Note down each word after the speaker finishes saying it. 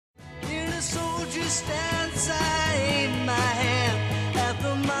stands, I aim my hand at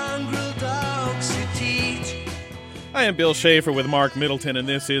the mongrel dogs you teach. I am Bill Schaefer with Mark Middleton, and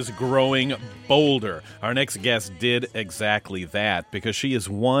this is Growing Bolder. Our next guest did exactly that because she is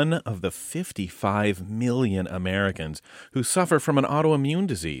one of the 55 million Americans who suffer from an autoimmune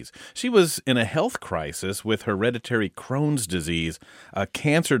disease. She was in a health crisis with hereditary Crohn's disease, a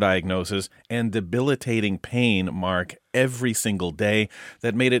cancer diagnosis, and debilitating pain, Mark, every single day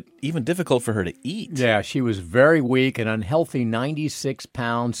that made it even difficult for her to eat. Yeah, she was very weak, an unhealthy 96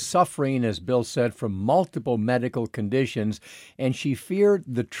 pounds, suffering, as Bill said, from multiple medical conditions, and she feared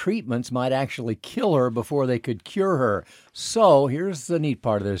the treatments might actually kill her before they could cure her. So here's the neat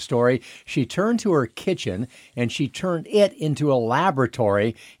part of this story. She turned to her kitchen, and she turned it into a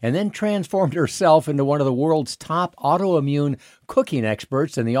laboratory, and then transformed herself into one of the world's top autoimmune cooking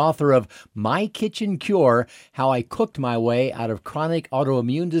experts and the author of My Kitchen Cure, How I Cooked My Way Out of Chronic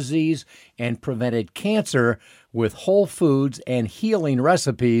Autoimmune Disease and Prevented Cancer with Whole Foods and Healing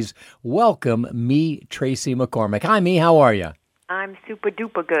Recipes. Welcome, Mee Tracy McCormick. Hi, Mee. How are you? I'm super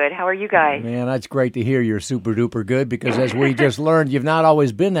duper good. How are you guys? Man, that's great to hear you're super duper good because as we just learned, you've not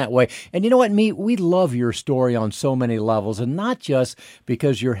always been that way. And you know what, Mee? We love your story on so many levels, and not just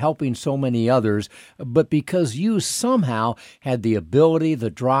because you're helping so many others, but because you somehow had the ability, the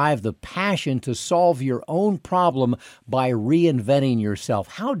drive, the passion to solve your own problem by reinventing yourself.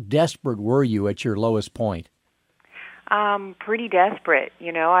 How desperate were you at your lowest point? Pretty desperate.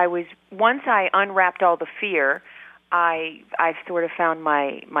 You know, once I unwrapped all the fear, I sort of found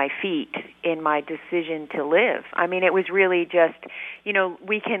my feet in my decision to live. I mean, it was really just, you know,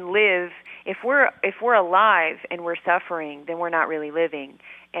 we can live if we're alive and we're suffering, then we're not really living.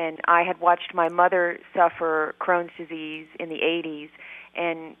 And I had watched my mother suffer Crohn's disease in the 80s,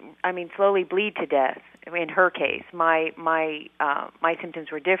 and I mean, slowly bleed to death. In her case, my symptoms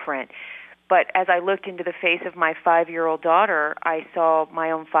were different. But as I looked into the face of my 5-year-old daughter, I saw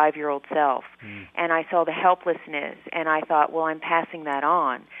my own 5-year-old self, and I saw the helplessness, and I thought, well, I'm passing that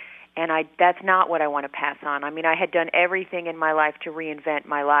on. And that's not what I want to pass on. I mean, I had done everything in my life to reinvent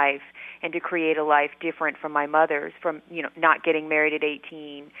my life and to create a life different from my mother's, from, you know, not getting married at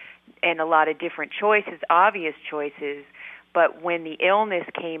 18 and a lot of different choices, obvious choices. But when the illness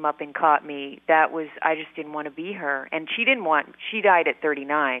came up and caught me, I just didn't want to be her. And she died at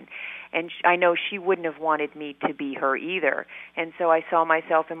 39. And I know she wouldn't have wanted me to be her either. And so I saw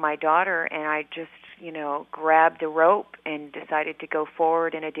myself in my daughter, and I just, you know, grabbed a rope and decided to go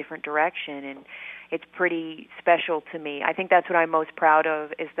forward in a different direction. And it's pretty special to me. I think that's what I'm most proud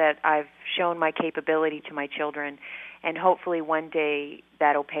of, is that I've shown my capability to my children. And hopefully one day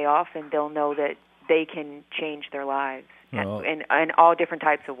that'll pay off, and they'll know that they can change their lives. In all different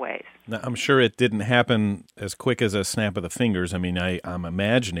types of ways. Now, I'm sure it didn't happen as quick as a snap of the fingers. I mean, I'm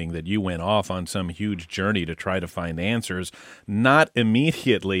imagining that you went off on some huge journey to try to find answers, not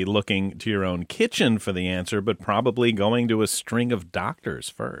immediately looking to your own kitchen for the answer, but probably going to a string of doctors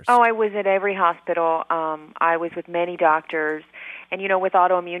first. Oh, I was at every hospital. I was with many doctors. And, you know, with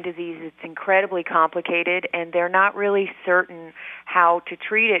autoimmune disease, it's incredibly complicated, and they're not really certain how to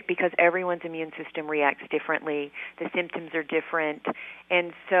treat it because everyone's immune system reacts differently. The symptoms are different.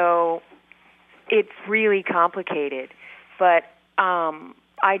 And so it's really complicated. But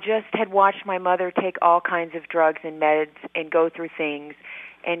I just had watched my mother take all kinds of drugs and meds and go through things,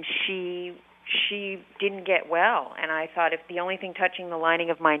 and she didn't get well. And I thought, if the only thing touching the lining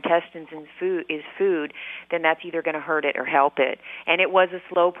of my intestines is food, then that's either going to hurt it or help it. And it was a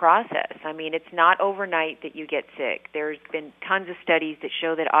slow process. I mean, it's not overnight that you get sick. There's been tons of studies that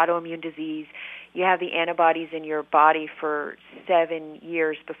show that autoimmune disease, you have the antibodies in your body for 7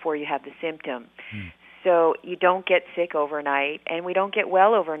 years before you have the symptom. So you don't get sick overnight, and we don't get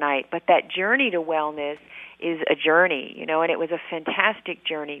well overnight. But that journey to wellness is a journey, you know, and it was a fantastic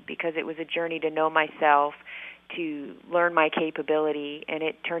journey because it was a journey to know myself, to learn my capability, and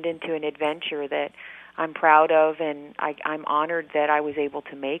it turned into an adventure that I'm proud of, and I'm honored that I was able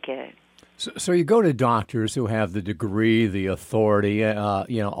to make it. So you go to doctors who have the degree, the authority,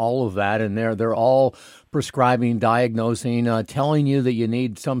 you know, all of that, and they're all prescribing, diagnosing, telling you that you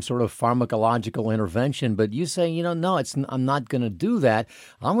need some sort of pharmacological intervention. But you say, you know, no, I'm not going to do that.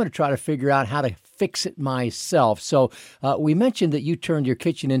 I'm going to try to figure out how to fix it myself. So we mentioned that you turned your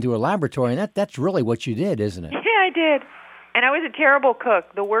kitchen into a laboratory, and that's really what you did, isn't it? Yeah, I did. And I was a terrible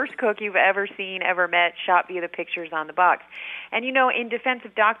cook, the worst cook you've ever seen, ever met, shot via the pictures on the box. And, you know, in defense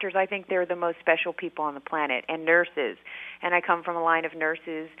of doctors, I think they're the most special people on the planet, and nurses. And I come from a line of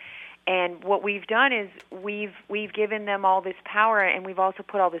nurses. And what we've done is we've given them all this power, and we've also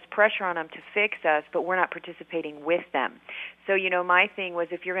put all this pressure on them to fix us, but we're not participating with them. So, my thing was,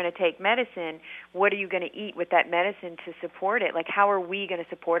 if you're going to take medicine, what are you going to eat with that medicine to support it? Like, how are we going to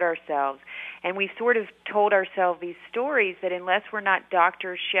support ourselves? And we sort of told ourselves these stories that unless we're not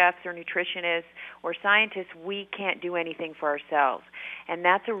doctors, chefs, or nutritionists or scientists, we can't do anything for ourselves. And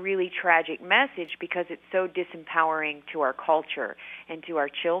that's a really tragic message because it's so disempowering to our culture and to our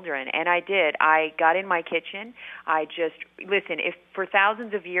children. And I did. I got in my kitchen. Listen, if for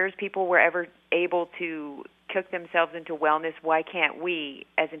thousands of years people were ever able to cook themselves into wellness, why can't we,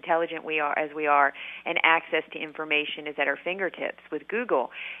 as intelligent as we are, and access to information is at our fingertips with Google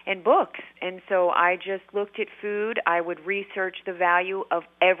and books. And so I just looked at food. I would research the value of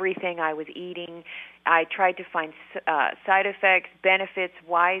everything I was eating. I tried to find side effects, benefits,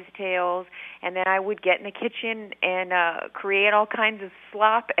 wise tales, and then I would get in the kitchen and create all kinds of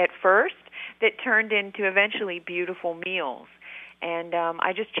slop at first that turned into eventually beautiful meals. And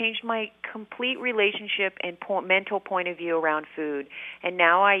I just changed my complete relationship and mental point of view around food. And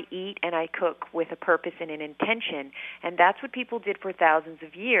now I eat and I cook with a purpose and an intention. And that's what people did for thousands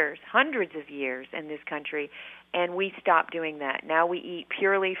of years, hundreds of years in this country. And we stopped doing that. Now we eat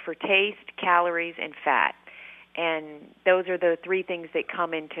purely for taste, calories, and fat. And those are the three things that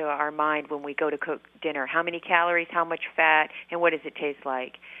come into our mind when we go to cook dinner. How many calories, how much fat, and what does it taste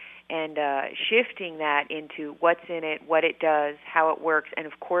like? And shifting that into what's in it, what it does, how it works, and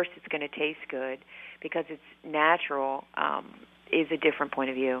of course it's going to taste good because it's natural, is a different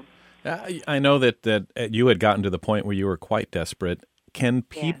point of view. I know that you had gotten to the point where you were quite desperate. Can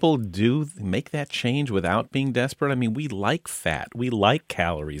people make that change without being desperate? I mean, we like fat, we like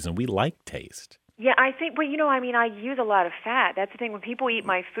calories, and we like taste. Yeah, I think, I use a lot of fat. That's the thing. When people eat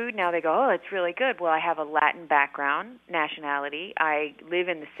my food now, they go, oh, it's really good. Well, I have a Latin background, nationality. I live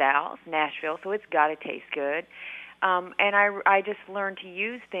in the South, Nashville, so it's got to taste good. And I just learned to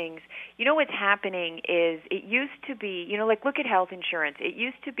use things. What's happening is it used to be, look at health insurance. It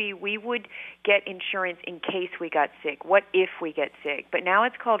used to be we would get insurance in case we got sick. What if we get sick? But now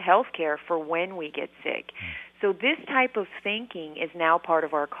it's called health care for when we get sick. So this type of thinking is now part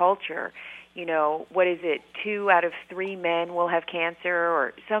of our culture. What is it? 2 out of 3 men will have cancer,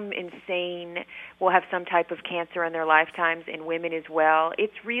 or some insane will have some type of cancer in their lifetimes, and women as well.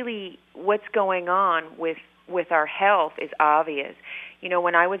 It's really what's going on with our health is obvious.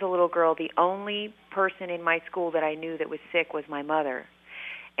 When I was a little girl, the only person in my school that I knew that was sick was my mother.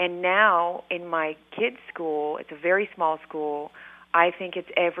 And now in my kids' school, it's a very small school, I think it's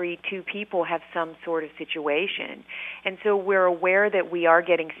every 2 people have some sort of situation. And so we're aware that we are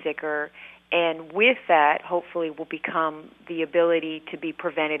getting sicker. And with that, hopefully, will become the ability to be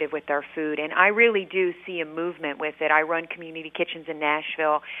preventative with our food. And I really do see a movement with it. I run community kitchens in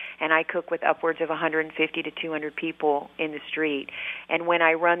Nashville, and I cook with upwards of 150 to 200 people in the street. And when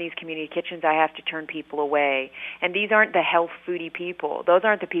I run these community kitchens, I have to turn people away. And these aren't the health foodie people. Those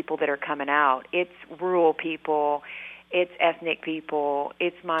aren't the people that are coming out. It's rural people. It's ethnic people.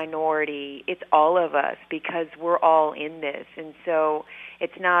 It's minority. It's all of us because we're all in this. And so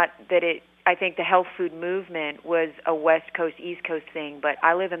it's not that I think the health food movement was a West Coast, East Coast thing, but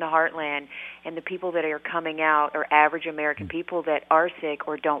I live in the heartland, and the people that are coming out are average American people that are sick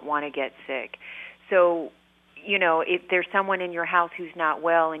or don't want to get sick. So, if there's someone in your house who's not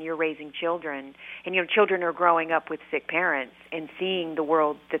well and you're raising children, and children are growing up with sick parents and seeing the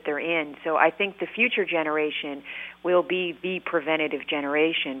world that they're in. So I think the future generation will be the preventative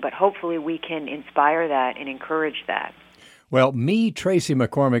generation, but hopefully we can inspire that and encourage that. Well, Mee Tracy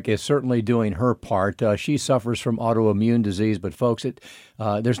McCormick is certainly doing her part. She suffers from autoimmune disease, but folks,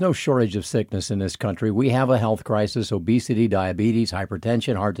 there's no shortage of sickness in this country. We have a health crisis: obesity, diabetes,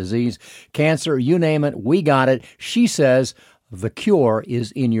 hypertension, heart disease, cancer, you name it, we got it. She says the cure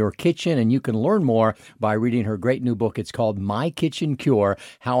is in your kitchen, and you can learn more by reading her great new book. It's called My Kitchen Cure: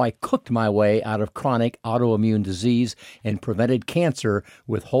 How I Cooked My Way Out of Chronic Autoimmune Disease and Prevented Cancer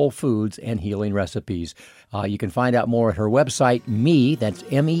with Whole Foods and Healing Recipes. You can find out more at her website, that's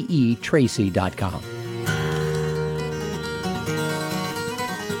MEE Tracy.com.